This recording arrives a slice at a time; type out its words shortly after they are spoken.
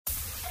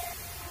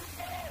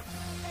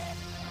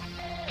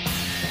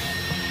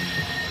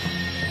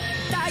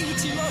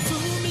足を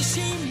踏みし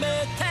め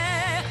て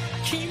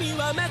君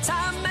は目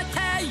覚めて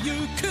ゆ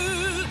く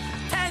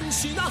天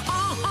使の微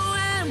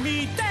笑み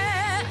で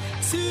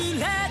連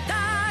れ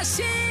出し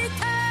て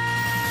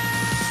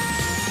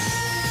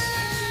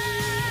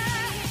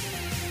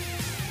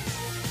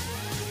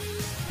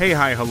Hey,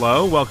 hi,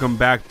 hello. Welcome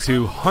back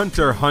to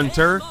Hunter x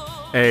Hunter,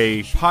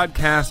 a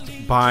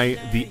podcast by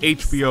the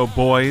HBO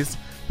Boys.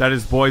 That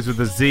is Boys with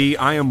a Z.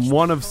 I am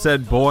one of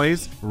said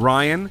boys,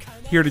 Ryan,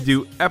 here to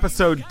do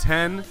episode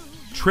 10,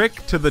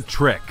 Trick to the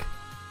Trick.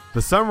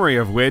 The summary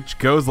of which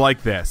goes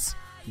like this.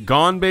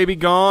 Gone Baby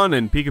Gone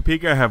and Pika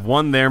Pika have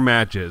won their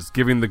matches,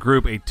 giving the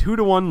group a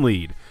 2-1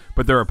 lead.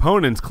 But their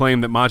opponents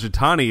claim that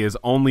Majitani is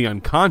only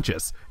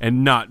unconscious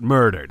and not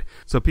murdered,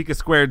 so Pika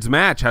Squared's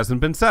match hasn't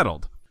been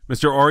settled.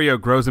 Mr. Oreo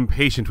grows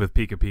impatient with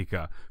Pika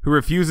Pika, who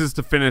refuses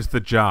to finish the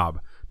job.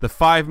 The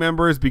 5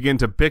 members begin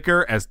to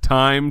bicker as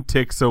time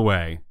ticks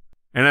away.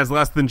 And as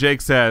Less Than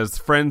Jake says,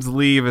 friends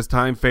leave as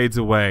time fades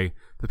away,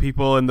 the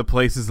people and the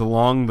places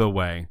along the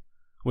way.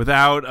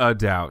 Without a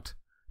doubt.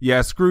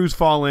 Yeah, screws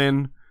fall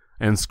in,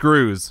 and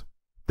screws,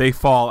 they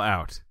fall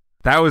out.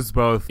 That was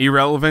both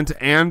irrelevant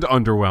and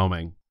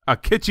underwhelming. A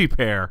kitschy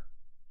pair.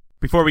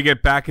 Before we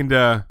get back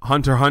into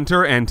Hunter x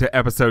Hunter and to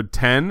episode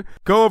 10,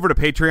 go over to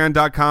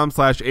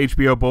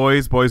patreon.com/HBO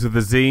Boys, Boys with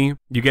a Z.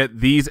 You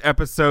get these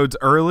episodes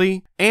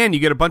early, and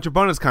you get a bunch of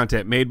bonus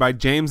content made by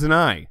James and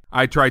I.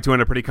 I try to on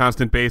a pretty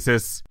constant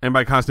basis, and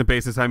by constant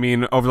basis, I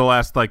mean over the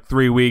last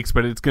 3 weeks,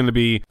 but it's going to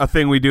be a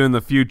thing we do in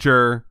the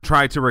future.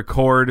 Try to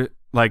record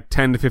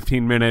 10 to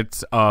 15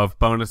 minutes of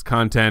bonus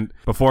content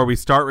before we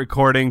start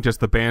recording, just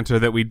the banter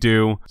that we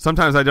do.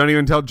 Sometimes I don't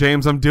even tell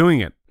James I'm doing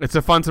it. It's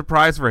a fun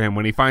surprise for him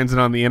when he finds it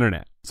on the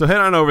internet. So head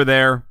on over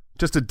there,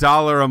 just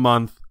 $1 a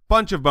month,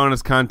 bunch of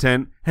bonus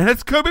content, and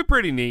it's gonna be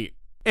pretty neat.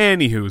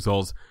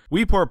 Anyhoozles,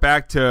 we port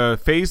back to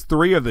phase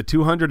 3 of the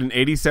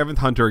 287th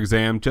Hunter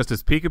exam, just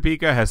as Pika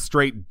Pika has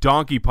straight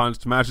donkey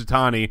punched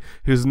Majitani,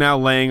 who's now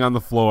laying on the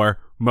floor,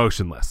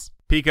 motionless.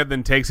 Pika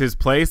then takes his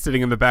place,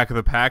 sitting in the back of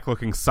the pack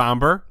looking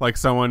somber, like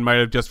someone might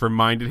have just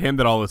reminded him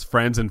that all his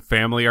friends and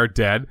family are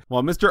dead,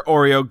 while Mr.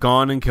 Oreo,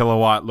 Gon, and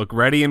Kilowatt look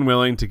ready and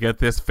willing to get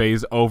this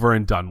phase over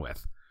and done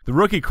with. The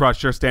Rookie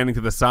Crusher, standing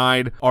to the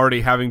side,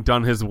 already having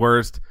done his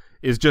worst,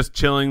 is just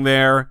chilling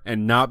there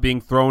and not being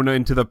thrown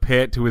into the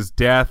pit to his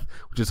death,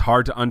 which is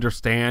hard to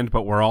understand,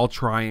 but we're all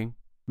trying.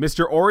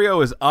 Mr.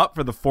 Oreo is up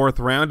for the 4th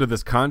round of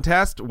this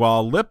contest,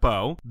 while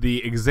Lippo,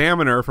 the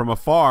examiner from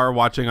afar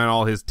watching on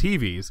all his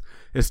TVs,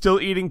 is still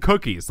eating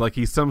cookies like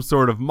he's some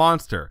sort of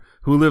monster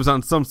who lives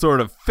on some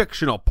sort of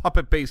fictional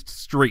puppet-based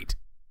street.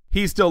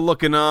 He's still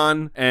looking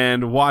on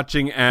and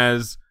watching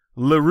as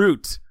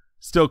Leroute,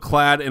 still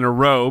clad in a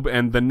robe,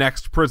 and the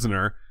next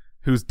prisoner,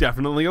 who's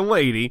definitely a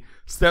lady,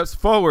 steps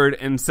forward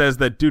and says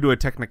that due to a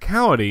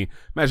technicality,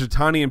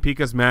 Majitani and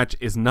Pika's match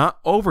is not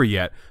over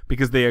yet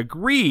because they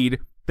agreed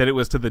that it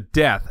was to the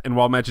death, and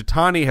while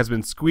Majitani has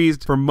been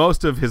squeezed for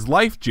most of his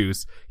life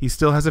juice, he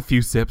still has a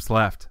few sips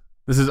left.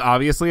 This is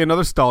obviously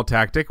another stall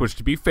tactic, which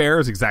to be fair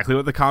is exactly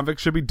what the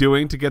convicts should be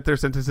doing to get their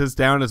sentences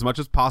down as much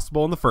as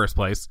possible in the first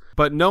place.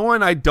 But no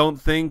one, I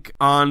don't think,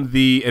 on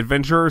the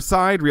adventurer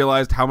side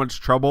realized how much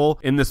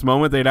trouble in this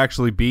moment they'd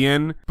actually be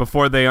in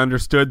before they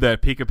understood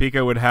that Pika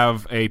Pika would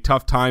have a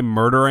tough time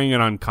murdering an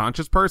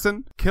unconscious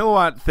person.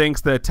 Kilowatt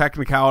thinks that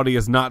technicality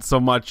is not so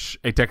much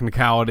a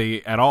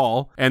technicality at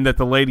all, and that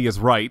the lady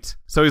is right.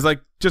 So he's like,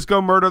 just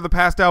go murder the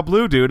passed out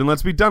blue dude and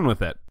let's be done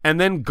with it.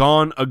 And then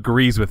Gon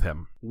agrees with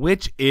him,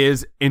 which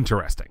is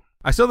interesting.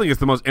 I still think it's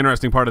the most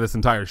interesting part of this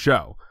entire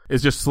show,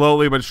 is just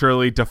slowly but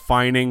surely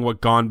defining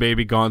what Gone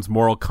Baby Gone's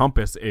moral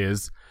compass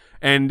is,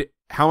 and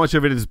how much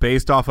of it is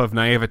based off of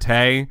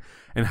naivete,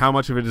 and how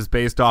much of it is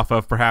based off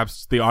of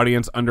perhaps the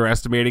audience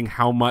underestimating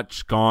how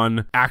much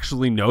Gon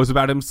actually knows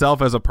about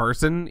himself as a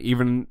person,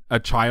 even a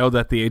child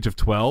at the age of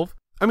 12.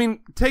 I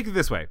mean, take it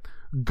this way.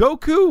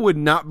 Goku would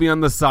not be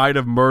on the side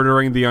of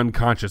murdering the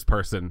unconscious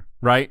person,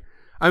 right?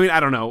 I mean, I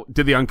don't know.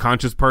 Did the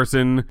unconscious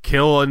person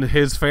kill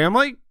his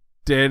family?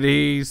 Did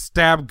he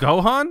stab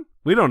Gohan?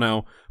 We don't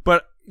know.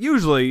 But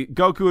usually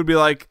Goku would be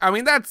like, I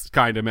mean, that's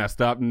kind of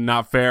messed up and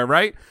not fair,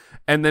 right?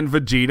 And then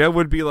Vegeta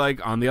would be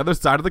like on the other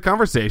side of the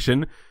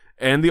conversation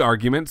and the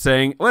argument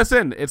saying,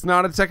 listen, it's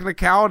not a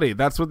technicality.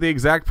 That's what the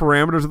exact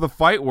parameters of the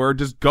fight were.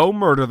 Just go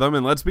murder them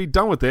and let's be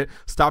done with it.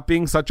 Stop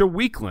being such a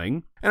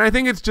weakling. And I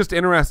think it's just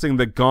interesting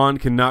that Gon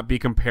cannot be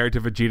compared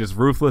to Vegeta's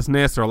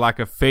ruthlessness or lack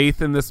of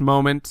faith in this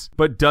moment,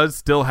 but does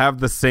still have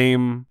the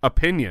same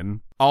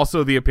opinion.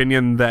 Also the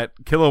opinion that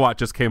Kilowatt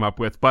just came up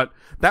with, but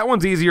that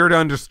one's easier to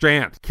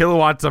understand.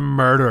 Kilowatt's a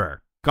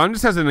murderer. Gon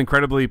just has an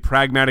incredibly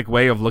pragmatic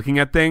way of looking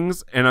at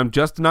things, and I'm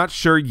just not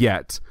sure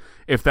yet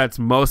if that's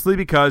mostly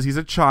because he's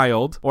a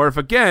child, or if,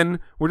 again,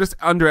 we're just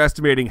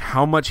underestimating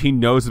how much he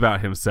knows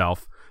about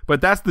himself.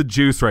 But that's the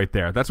juice right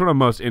there. That's what I'm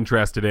most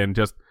interested in.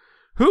 Just,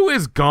 who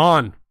is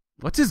Gon?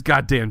 What's his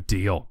goddamn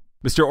deal?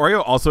 Mr.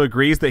 Oreo also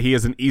agrees that he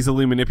is an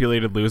easily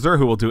manipulated loser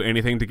who will do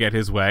anything to get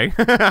his way.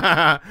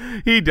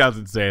 He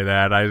doesn't say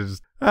that.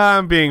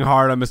 I'm being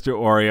hard on Mr.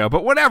 Oreo,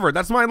 but whatever.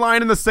 That's my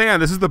line in the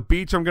sand. This is the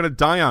beach I'm going to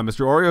die on.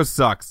 Mr. Oreo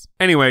sucks.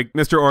 Anyway,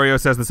 Mr. Oreo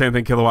says the same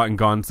thing Kilowatt and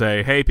Gon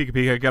say. Hey, Pika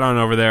Pika, get on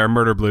over there.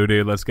 Murder Blue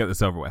Dude. Let's get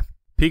this over with.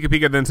 Pika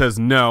Pika then says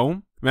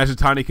no.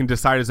 Mashitani can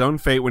decide his own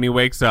fate when he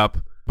wakes up.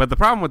 But the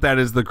problem with that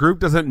is the group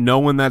doesn't know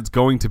when that's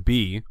going to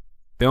be.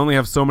 They only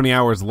have so many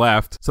hours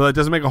left, so that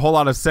doesn't make a whole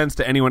lot of sense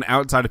to anyone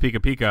outside of Pika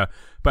Pika.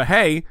 But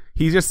hey,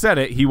 he just said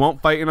it. He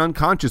won't fight an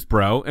unconscious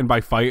bro. And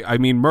by fight, I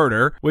mean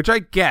murder, which I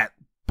get.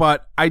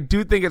 But I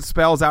do think it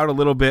spells out a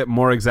little bit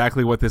more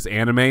exactly what this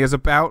anime is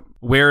about,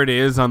 where it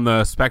is on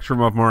the spectrum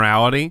of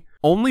morality.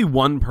 Only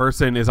one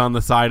person is on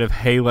the side of,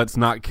 hey, let's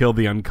not kill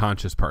the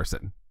unconscious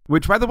person.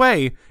 Which, by the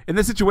way, in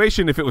this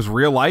situation, if it was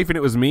real life and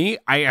it was me,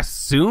 I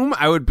assume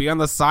I would be on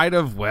the side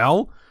of,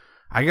 well,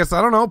 I guess,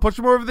 I don't know, push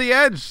him over the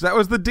edge. That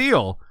was the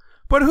deal.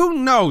 But who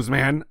knows,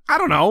 man? I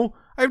don't know.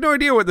 I have no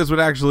idea what this would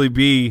actually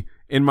be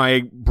in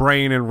my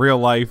brain in real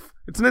life.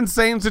 It's an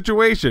insane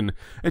situation.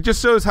 It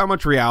just shows how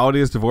much reality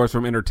is divorced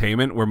from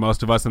entertainment, where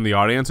most of us in the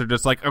audience are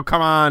just like, oh,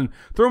 come on,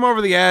 throw him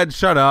over the edge,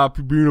 shut up,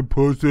 you're being a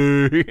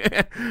pussy.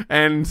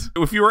 And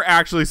if you were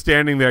actually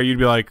standing there, you'd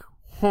be like,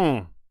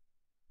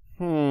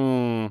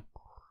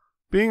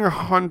 being a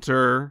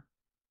hunter,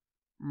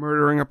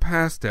 murdering a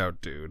passed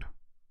out dude.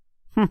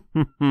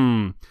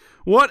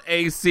 What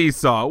a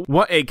seesaw.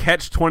 What a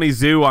catch-20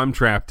 zoo I'm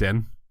trapped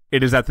in.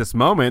 It is at this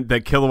moment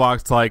that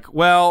Kilowatt's like,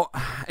 well,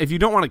 if you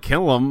don't want to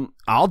kill him,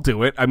 I'll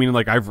do it. I mean,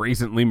 like, I've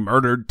recently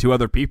murdered 2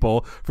 other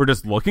people for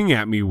just looking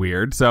at me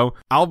weird, so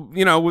I'll,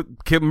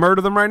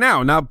 murder them right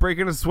now, not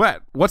breaking a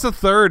sweat. What's a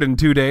third in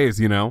 2 days,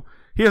 He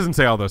doesn't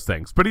say all those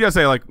things, but he does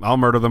say, like, I'll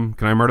murder them.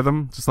 Can I murder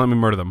them? Just let me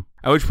murder them.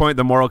 At which point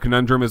the moral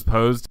conundrum is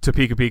posed to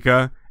Pika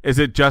Pika. Is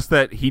it just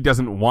that he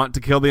doesn't want to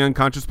kill the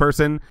unconscious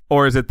person?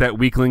 Or is it that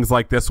weaklings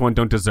like this one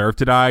don't deserve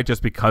to die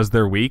just because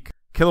they're weak?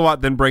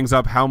 Kilowatt then brings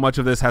up how much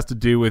of this has to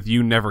do with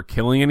you never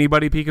killing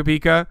anybody, Pika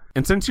Pika.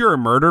 And since you're a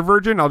murder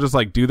virgin, I'll just,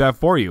 do that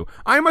for you.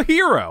 I'm a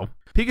hero.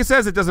 Pika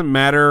says it doesn't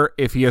matter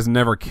if he has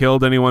never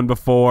killed anyone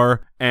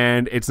before,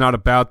 and it's not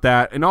about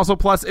that. And also,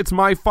 plus, it's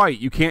my fight.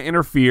 You can't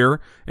interfere.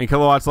 And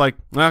Kilowatt's like,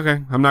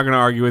 okay, I'm not going to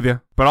argue with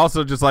you. But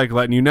also just,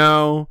 letting you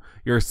know,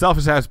 you're a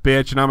selfish-ass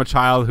bitch, and I'm a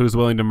child who's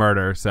willing to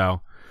murder, so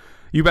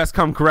you best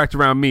come correct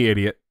around me,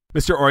 idiot.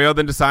 Mr. Oreo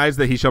then decides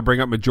that he shall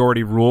bring up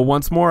majority rule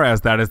once more,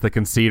 as that is the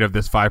conceit of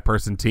this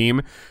 5-person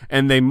team,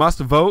 and they must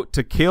vote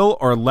to kill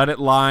or let it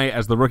lie,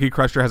 as the Rookie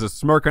Crusher has a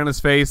smirk on his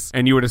face,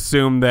 and you would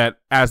assume that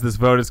as this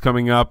vote is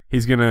coming up,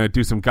 he's gonna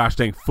do some gosh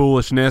dang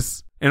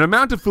foolishness, an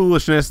amount of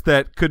foolishness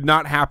that could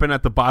not happen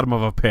at the bottom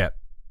of a pit,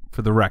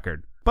 for the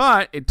record.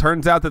 But it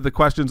turns out that the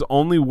questions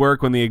only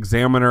work when the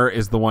examiner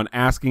is the one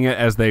asking it,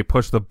 as they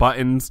push the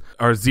buttons,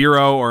 or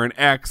 0 or an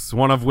X,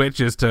 one of which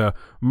is to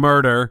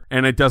murder,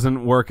 and it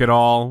doesn't work at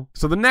all.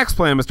 So the next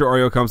plan Mr.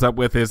 Oreo comes up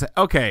with is,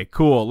 okay,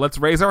 cool, let's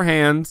raise our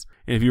hands.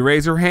 And if you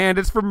raise your hand,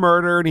 it's for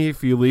murder, and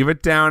if you leave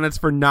it down, it's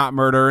for not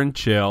murder, and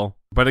chill.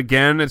 But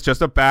again, it's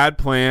just a bad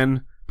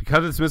plan,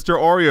 because it's Mr.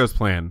 Oreo's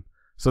plan.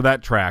 So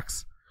that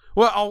tracks.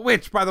 Well,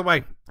 which, by the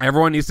way,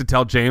 everyone needs to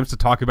tell James to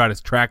talk about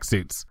his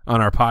tracksuits on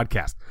our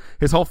podcast.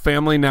 His whole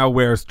family now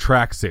wears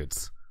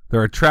tracksuits.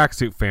 They're a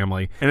tracksuit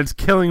family, and it's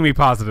killing me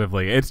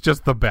positively. It's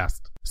just the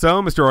best.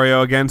 So, Mr.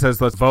 Oreo again says,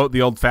 let's vote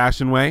the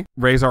old-fashioned way.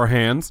 Raise our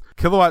hands.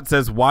 Kilowatt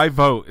says, why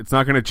vote? It's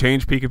not going to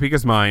change Pika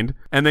Pika's mind.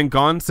 And then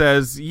Gon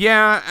says,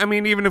 yeah, I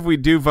mean, even if we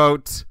do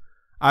vote,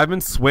 I've been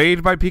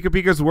swayed by Pika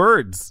Pika's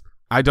words.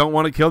 I don't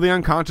want to kill the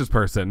unconscious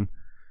person.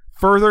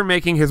 Further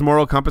making his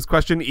moral compass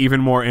question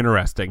even more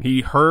interesting.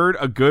 He heard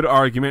a good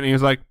argument and he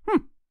was like, all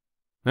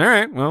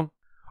right, well.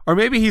 Or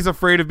maybe he's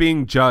afraid of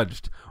being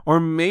judged. Or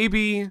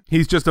maybe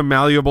he's just a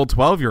malleable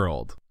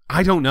 12-year-old.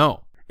 I don't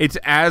know. It's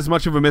as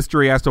much of a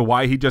mystery as to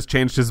why he just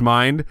changed his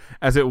mind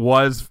as it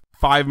was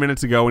 5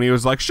 minutes ago when he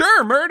was like,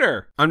 sure,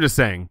 murder. I'm just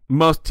saying,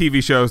 most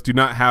TV shows do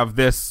not have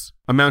this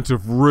amount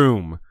of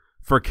room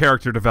for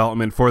character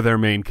development for their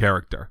main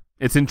character.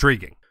 It's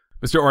intriguing.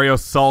 Mr. Oreo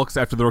sulks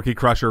after the Rookie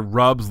Crusher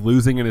rubs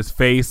losing in his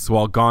face,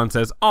 while Gon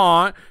says,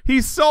 aw,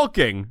 he's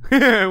sulking,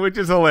 which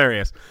is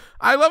hilarious.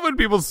 I love when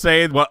people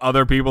say what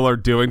other people are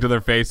doing to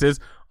their faces.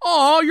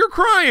 Aw, you're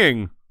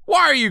crying. Why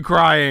are you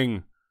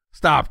crying?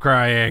 Stop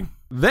crying.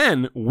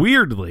 Then,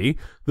 weirdly,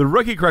 the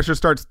Rookie Crusher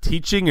starts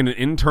teaching an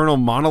internal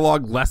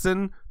monologue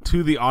lesson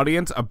to the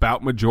audience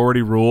about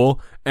majority rule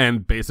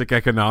and basic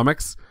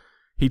economics.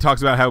 He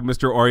talks about how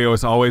Mr. Oreo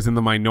is always in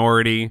the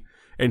minority,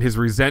 and his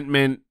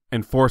resentment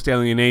and forced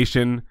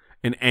alienation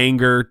and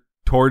anger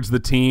towards the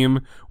team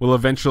will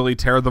eventually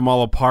tear them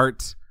all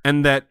apart,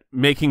 and that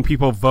making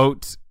people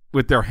vote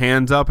with their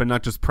hands up and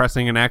not just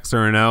pressing an X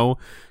or an O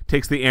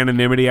takes the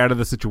anonymity out of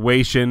the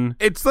situation.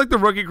 It's like the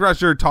Rookie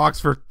Crusher talks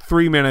for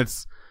 3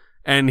 minutes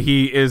and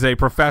he is a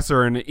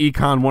professor in an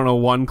Econ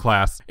 101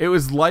 class. It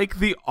was like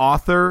the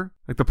author,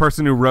 like the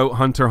person who wrote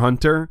Hunter x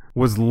Hunter,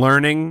 was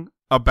learning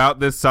about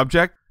this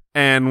subject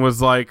and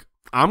was like,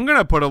 I'm going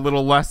to put a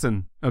little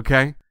lesson,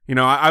 okay? You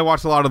know, I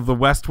watch a lot of The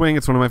West Wing.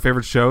 It's one of my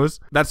favorite shows.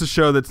 That's a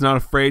show that's not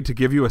afraid to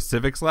give you a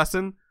civics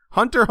lesson.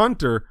 Hunter x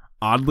Hunter,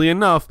 oddly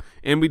enough,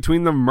 in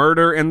between the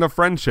murder and the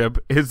friendship,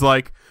 is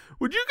like,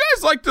 would you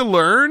guys like to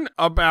learn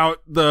about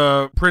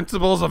the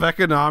principles of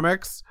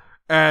economics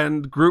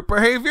and group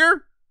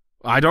behavior?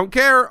 I don't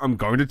care. I'm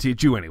going to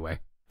teach you anyway.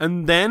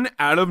 And then,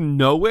 out of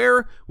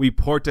nowhere, we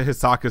port to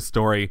Hisaka's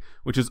story,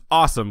 which is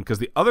awesome because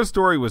the other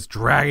story was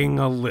dragging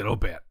a little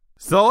bit.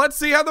 So let's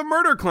see how the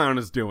murder clown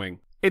is doing.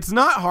 It's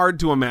not hard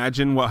to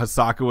imagine what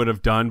Hisaka would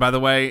have done, by the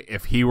way,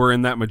 if he were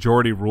in that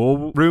majority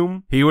rule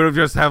room. He would have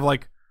just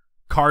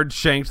card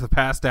shanked the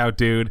passed out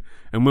dude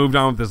and moved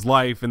on with his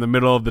life in the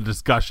middle of the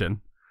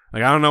discussion. I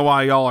don't know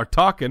why y'all are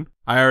talking.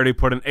 I already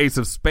put an ace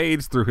of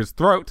spades through his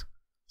throat.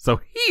 So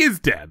he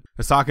is dead.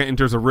 Hisaka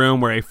enters a room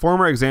where a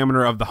former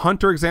examiner of the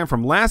Hunter exam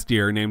from last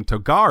year named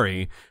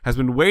Togari has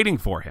been waiting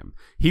for him.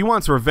 He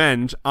wants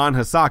revenge on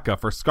Hisaka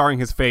for scarring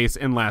his face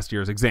in last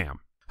year's exam.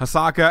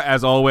 Hisaka,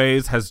 as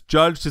always, has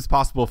judged his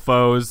possible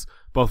foes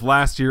both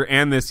last year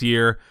and this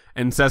year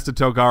and says to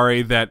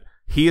Togari that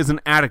he is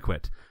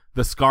inadequate.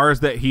 The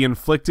scars that he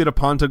inflicted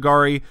upon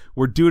Togari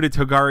were due to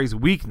Togari's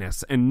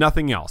weakness and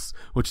nothing else,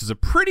 which is a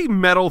pretty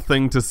metal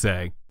thing to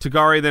say.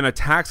 Togari then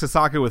attacks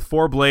Hisaka with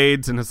 4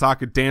 blades, and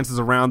Hisaka dances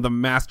around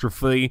them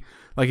masterfully,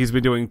 like he's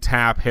been doing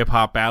tap,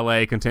 hip-hop,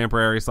 ballet,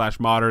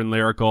 contemporary/modern,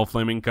 lyrical,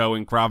 flamenco,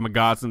 and Krav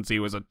Maga since he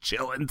was a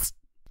chillin'.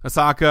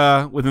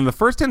 Hisaka, within the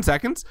first 10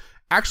 seconds,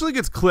 actually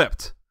gets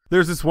clipped.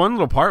 There's this one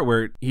little part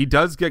where he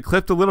does get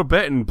clipped a little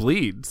bit and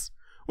bleeds,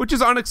 which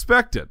is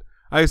unexpected.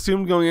 I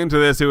assumed going into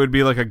this it would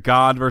be like a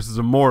god versus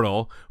a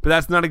mortal, but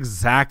that's not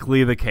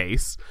exactly the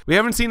case. We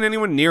haven't seen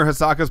anyone near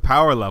Hisaka's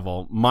power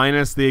level,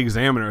 minus the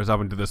examiners up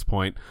until this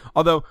point,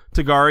 although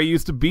Togari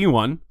used to be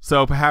one,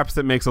 so perhaps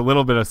it makes a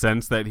little bit of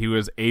sense that he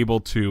was able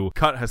to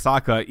cut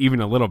Hisaka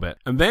even a little bit.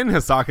 And then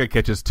Hisaka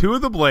catches 2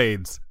 of the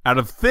blades out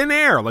of thin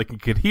air like he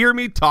could hear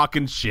me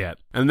talking shit.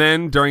 And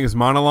then during his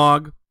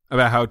monologue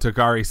about how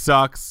Togari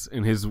sucks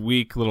in his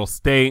weak little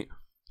state,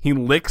 he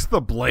licks the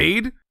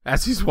blade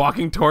as he's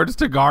walking towards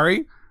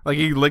Togari, like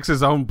he licks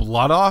his own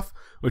blood off,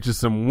 which is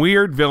some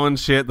weird villain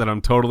shit that I'm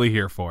totally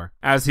here for.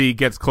 As he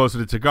gets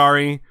closer to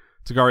Togari,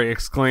 Togari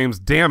exclaims,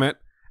 "Damn it,"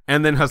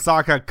 and then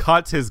Hisaka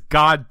cuts his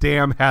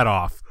goddamn head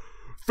off.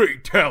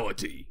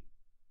 Fatality.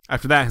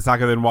 After that,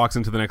 Hisaka then walks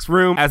into the next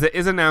room, as it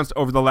is announced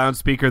over the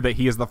loudspeaker that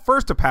he is the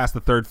first to pass the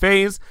 3rd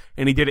phase,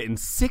 and he did it in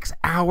 6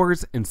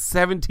 hours and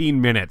 17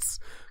 minutes.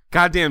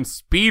 Goddamn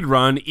speed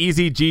run,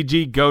 easy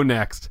GG, go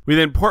next. We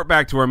then port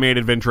back to our main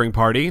adventuring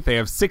party. They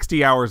have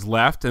 60 hours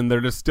left, and they're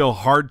just still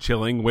hard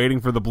chilling, waiting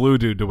for the blue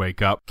dude to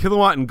wake up.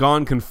 Kilowatt and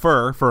Gon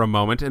confer for a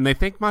moment, and they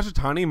think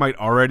Majitani might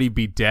already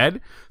be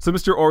dead, so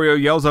Mr. Oreo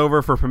yells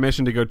over for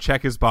permission to go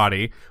check his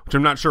body, which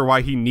I'm not sure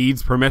why he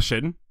needs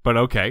permission, but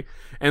okay.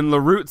 And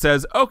Larute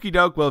says, "Okie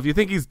doke, well if you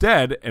think he's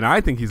dead, and I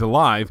think he's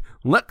alive,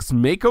 let's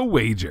make a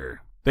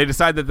wager." They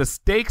decide that the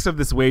stakes of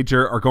this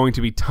wager are going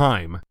to be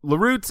time.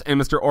 Larute's and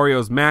Mr.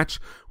 Oreo's match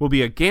will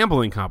be a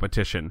gambling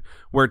competition,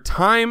 where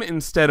time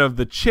instead of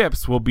the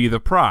chips will be the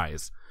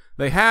prize.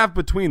 They have,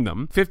 between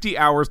them, 50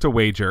 hours to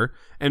wager,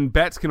 and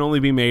bets can only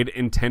be made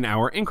in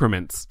 10-hour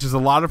increments, which is a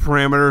lot of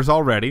parameters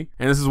already,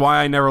 and this is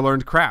why I never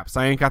learned craps.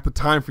 I ain't got the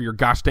time for your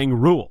gosh dang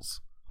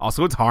rules.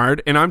 Also, it's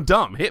hard, and I'm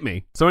dumb. Hit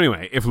me. So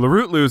anyway, if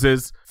Larute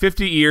loses,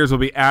 50 years will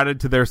be added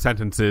to their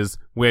sentences,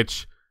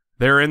 which...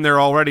 they're in there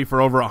already for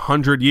over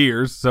 100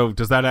 years, so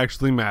does that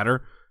actually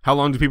matter? How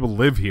long do people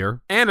live here?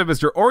 And if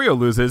Mr. Oreo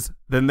loses,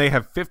 then they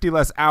have 50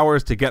 less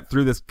hours to get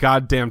through this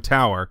goddamn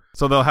tower,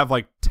 so they'll have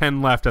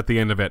 10 left at the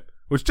end of it,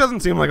 which doesn't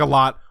seem like a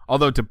lot,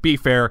 although to be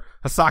fair,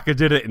 Hisaka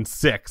did it in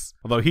 6,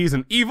 although he's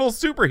an evil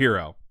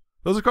superhero.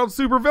 Those are called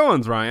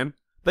supervillains, Ryan.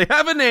 They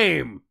have a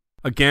name!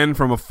 Again,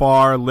 from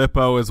afar,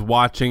 Lippo is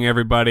watching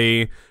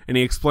everybody, and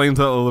he explains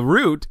that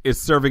Larute is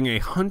serving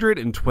a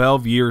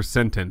 112-year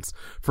sentence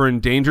for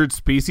endangered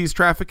species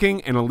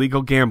trafficking and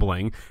illegal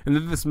gambling, and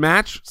that this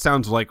match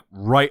sounds like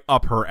right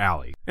up her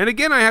alley. And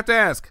again, I have to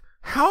ask,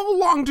 how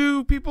long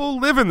do people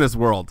live in this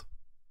world?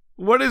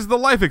 What is the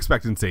life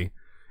expectancy?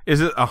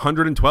 Is it a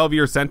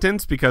 112-year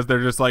sentence because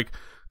they're just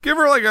give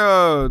her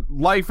a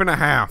life and a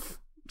half,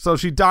 so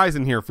she dies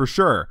in here for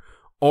sure?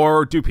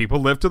 Or do people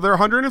live till they're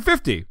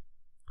 150?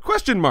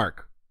 Question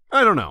mark.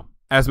 I don't know.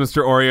 As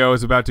Mr. Oreo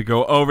is about to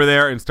go over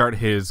there and start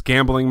his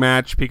gambling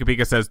match, Pika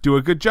Pika says, "Do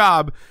a good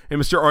job."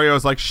 And Mr. Oreo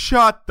is like,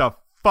 "Shut the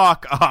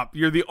fuck up.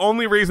 You're the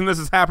only reason this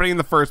is happening in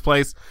the first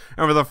place.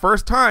 And for the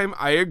first time,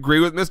 I agree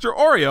with Mr.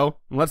 Oreo.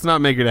 Let's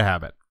not make it a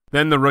habit."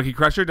 Then the Rookie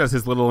Crusher does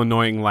his little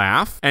annoying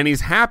laugh, and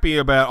he's happy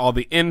about all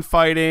the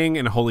infighting,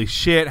 and holy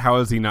shit, how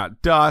is he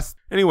not dust?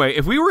 Anyway,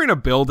 if we were in a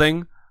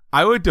building,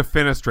 I would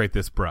defenestrate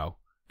this bro.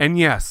 And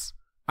yes,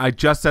 I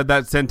just said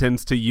that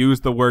sentence to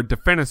use the word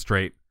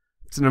defenestrate.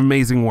 It's an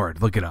amazing word.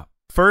 Look it up.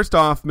 First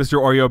off, Mr.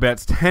 Oreo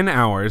bets 10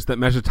 hours that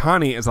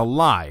Majitani is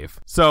alive.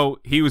 So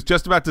he was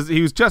just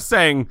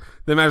saying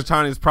that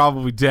Majitani is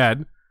probably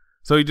dead.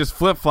 So he just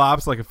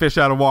flip-flops like a fish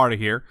out of water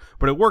here.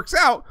 But it works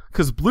out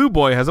because Blue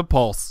Boy has a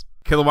pulse.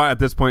 Kilowatt at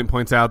this point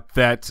points out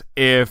that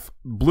if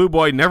Blue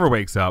Boy never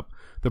wakes up,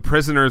 the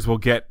prisoners will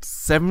get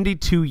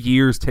 72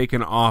 years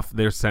taken off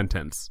their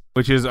sentence,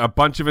 which is a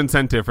bunch of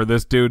incentive for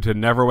this dude to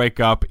never wake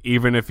up,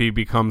 even if he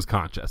becomes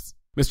conscious.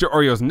 Mr.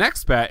 Oreo's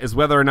next bet is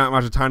whether or not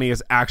Majitani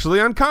is actually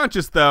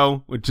unconscious,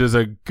 though, which is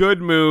a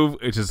good move,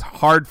 which is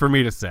hard for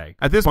me to say.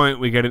 At this point,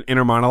 we get an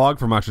inner monologue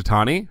from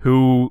Majitani,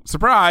 who,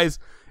 surprise,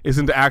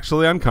 isn't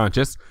actually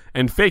unconscious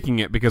and faking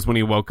it because when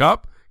he woke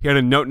up, he had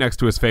a note next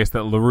to his face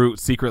that LaRue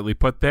secretly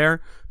put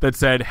there that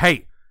said,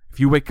 "Hey, if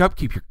you wake up,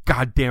 keep your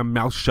goddamn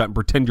mouth shut and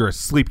pretend you're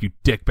asleep, you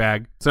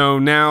dickbag." So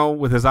now,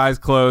 with his eyes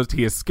closed,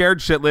 he is scared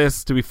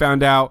shitless to be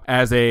found out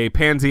as a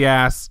pansy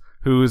ass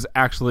who's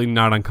actually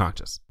not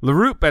unconscious.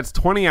 LaRue bets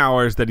 20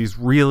 hours that he's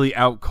really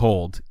out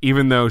cold,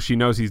 even though she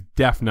knows he's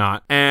def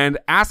not, and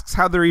asks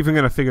how they're even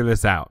going to figure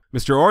this out.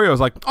 Mr.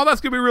 Oreo's like, "Oh,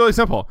 that's going to be really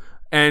simple,"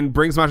 and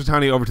brings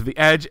Majitani over to the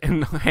edge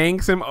and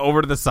hangs him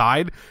over to the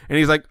side. And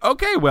he's like,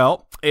 "Okay,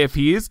 well, if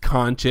he's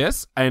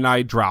conscious and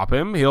I drop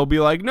him, he'll be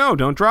like, 'No,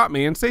 don't drop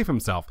me,' and save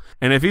himself.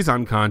 And if he's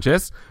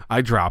unconscious,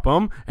 I drop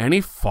him and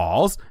he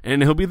falls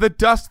and he'll be the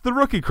dust the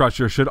Rookie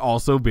Crusher should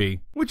also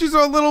be." Which is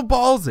a little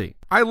ballsy.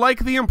 I like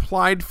the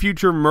implied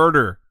future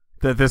murder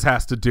that this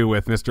has to do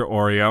with Mr.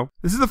 Oreo.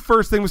 This is the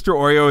first thing Mr.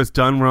 Oreo has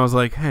done where I was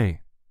like, hey,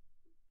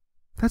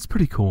 that's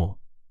pretty cool.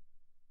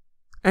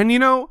 And you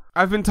know,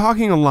 I've been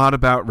talking a lot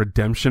about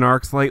redemption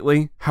arcs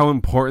lately, how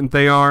important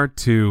they are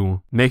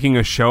to making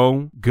a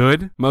show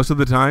good most of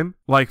the time.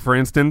 Like, for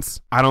instance,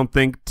 I don't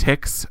think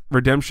Tick's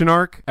redemption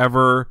arc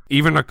ever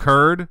even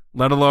occurred,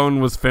 let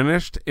alone was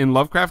finished in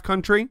Lovecraft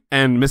Country.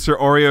 And Mr.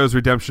 Oreo's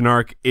redemption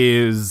arc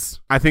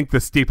is, I think,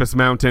 the steepest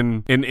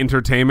mountain in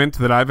entertainment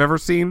that I've ever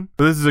seen.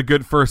 But this is a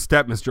good first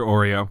step, Mr.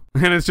 Oreo.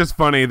 And it's just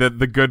funny that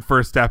the good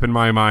first step in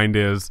my mind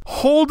is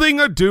holding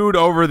a dude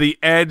over the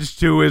edge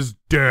to his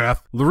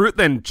death. LaRue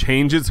then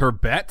changes her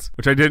bet,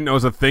 which I didn't know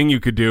was a thing you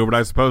could do, but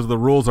I suppose the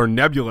rules are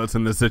nebulous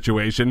in this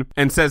situation,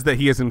 and says that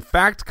he is in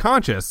fact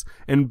conscious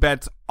and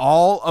bets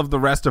all of the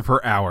rest of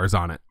her hours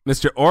on it.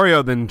 Mr.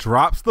 Oreo then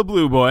drops the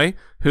blue boy,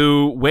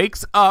 who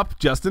wakes up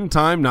just in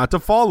time not to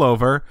fall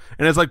over,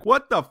 and is like,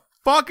 "What the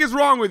fuck is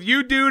wrong with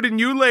you, dude, and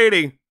you,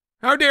 lady?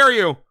 How dare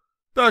you?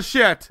 The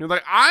shit." He's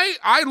like,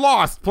 I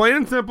lost. Plain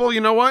and simple.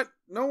 You know what?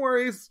 No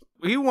worries.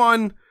 He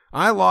won.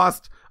 I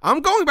lost.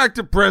 I'm going back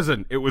to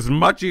prison. It was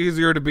much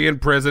easier to be in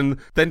prison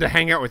than to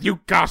hang out with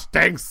you gosh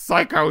dang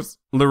psychos.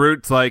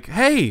 LaRue's like,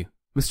 "Hey,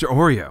 Mr.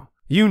 Oreo,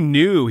 you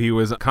knew he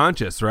was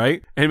conscious,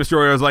 right?" And Mr.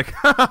 Oreo's like,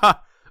 "Ha ha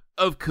ha,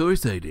 of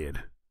course I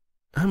did.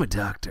 I'm a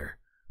doctor.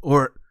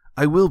 Or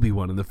I will be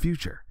one in the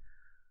future."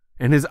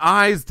 And his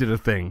eyes did a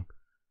thing.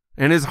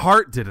 And his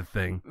heart did a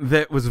thing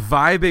that was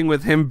vibing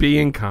with him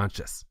being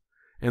conscious.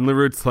 And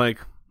LaRue's like,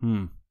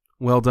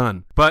 well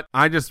done. But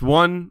I just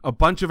won a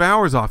bunch of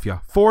hours off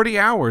you. 40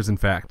 hours, in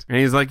fact. And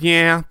he's like,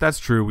 "Yeah, that's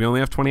true. We only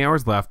have 20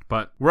 hours left,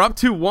 but we're up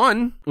to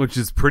 1, which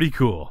is pretty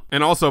cool."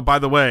 And also, by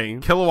the way,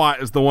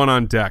 Kilowatt is the one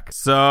on deck.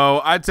 So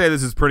I'd say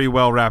this is pretty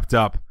well wrapped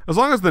up. As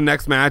long as the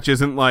next match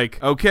isn't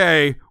like,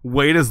 okay,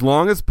 wait as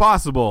long as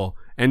possible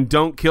and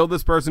don't kill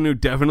this person who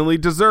definitely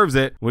deserves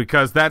it,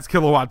 because that's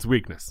Kilowatt's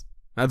weakness.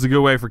 That's a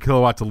good way for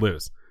Kilowatt to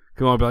lose.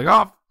 Kilowatt will be like,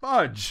 "Oh,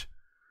 fudge.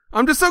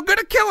 I'm just so good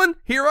at killing.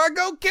 Here I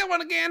go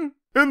killing again."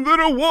 And then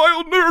a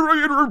wild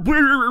narrator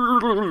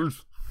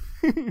appears.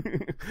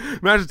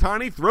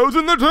 Majitani throws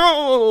in the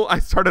towel. I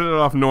started it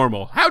off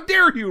normal. How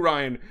dare you,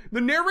 Ryan? The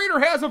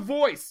narrator has a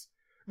voice.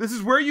 This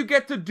is where you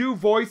get to do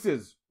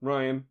voices,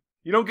 Ryan.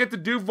 You don't get to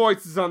do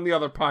voices on the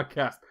other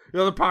podcast.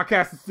 The other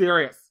podcast is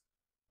serious.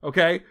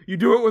 Okay? You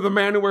do it with a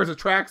man who wears a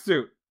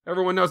tracksuit.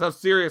 Everyone knows how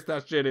serious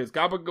that shit is.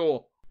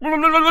 Gabagool.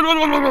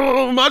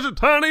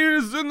 Majitani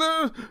is in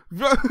the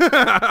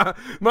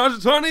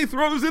Majitani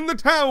throws in the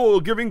towel,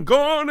 giving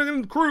Gon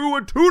and crew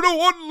a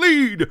 2-1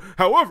 lead.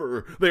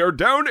 However, they are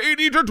down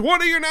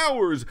 80-20 in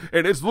hours,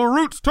 and it's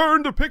LaRue's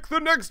turn to pick the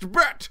next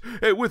bet.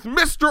 And with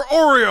Mr.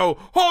 Oreo,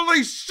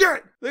 holy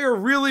shit! They are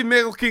really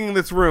milking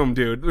this room,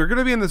 dude. They're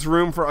gonna be in this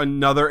room for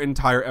another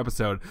entire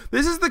episode.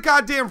 This is the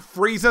goddamn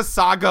Frieza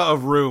saga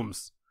of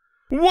rooms.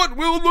 What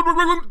will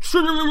LaRue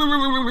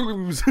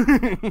choose?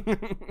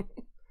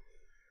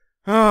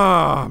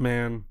 Oh,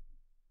 man.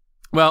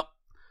 Well,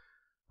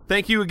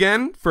 thank you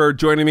again for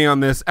joining me on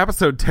this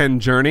episode 10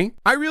 journey.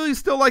 I really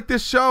still like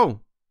this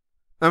show.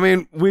 I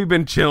mean, we've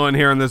been chilling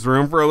here in this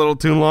room for a little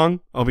too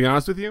long, I'll be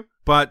honest with you.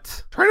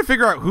 But trying to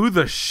figure out who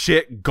the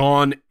shit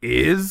Gon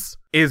is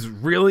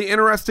really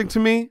interesting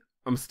to me.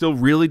 I'm still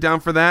really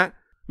down for that.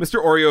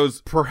 Mr.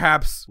 Oreo's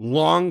perhaps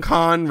long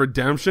con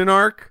redemption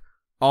arc.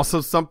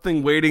 Also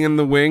something waiting in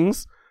the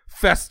wings.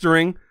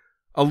 Festering.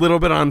 A little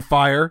bit on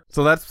fire,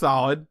 so that's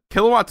solid.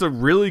 Kilowatt's a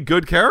really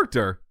good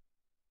character.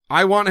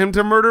 I want him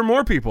to murder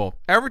more people.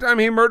 Every time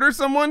he murders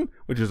someone,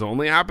 which has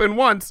only happened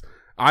once,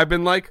 I've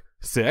been like,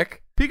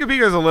 sick. Pika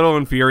Pika is a little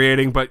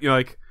infuriating, but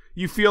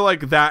you feel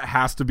like that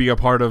has to be a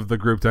part of the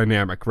group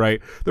dynamic,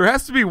 right? There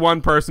has to be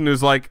one person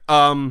who's like,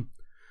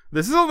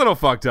 this is a little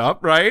fucked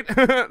up, right?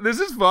 This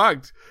is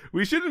fucked.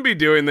 We shouldn't be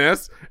doing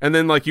this. And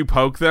then you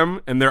poke them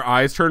and their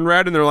eyes turn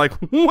red and they're like,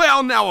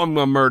 well, now I'm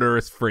a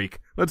murderous freak.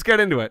 Let's get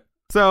into it.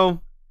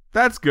 So,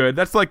 that's good.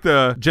 That's like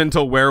the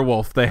gentle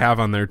werewolf they have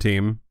on their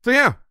team. So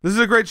yeah, this is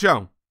a great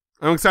show.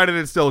 I'm excited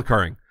it's still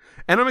occurring.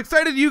 And I'm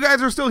excited you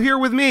guys are still here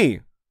with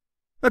me.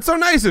 That's so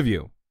nice of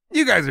you.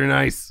 You guys are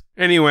nice.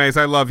 Anyways,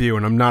 I love you,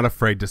 and I'm not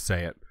afraid to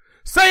say it.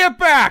 Say it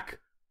back!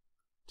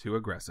 Too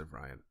aggressive,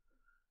 Ryan.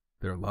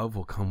 Their love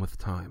will come with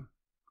time.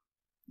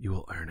 You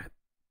will earn it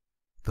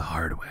the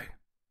hard way.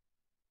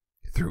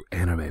 Through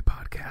anime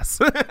podcasts.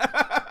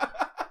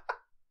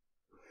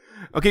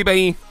 Okay,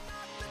 bye.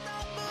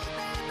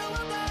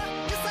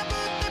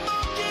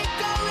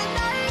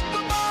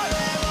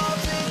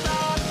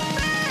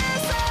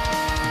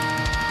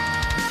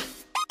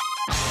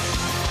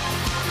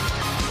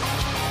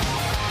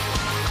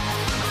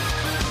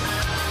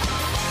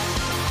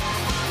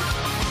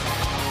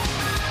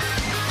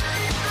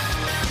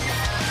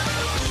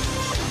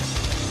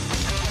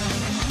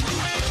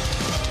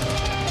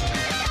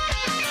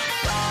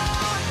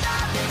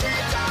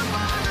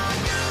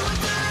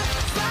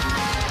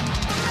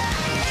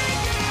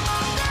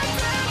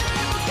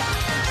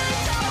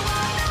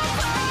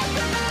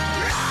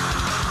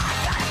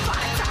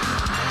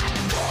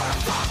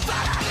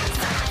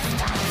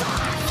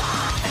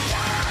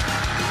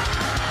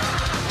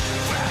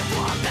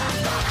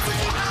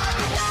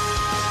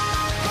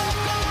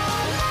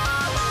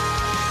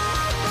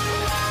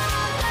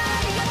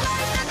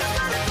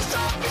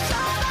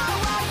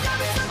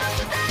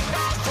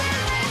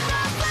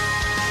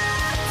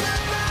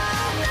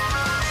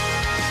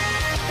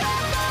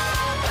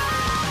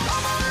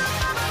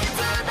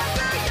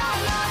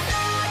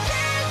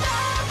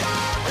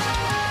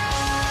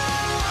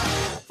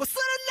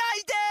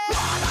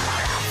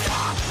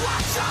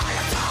 Watch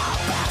out!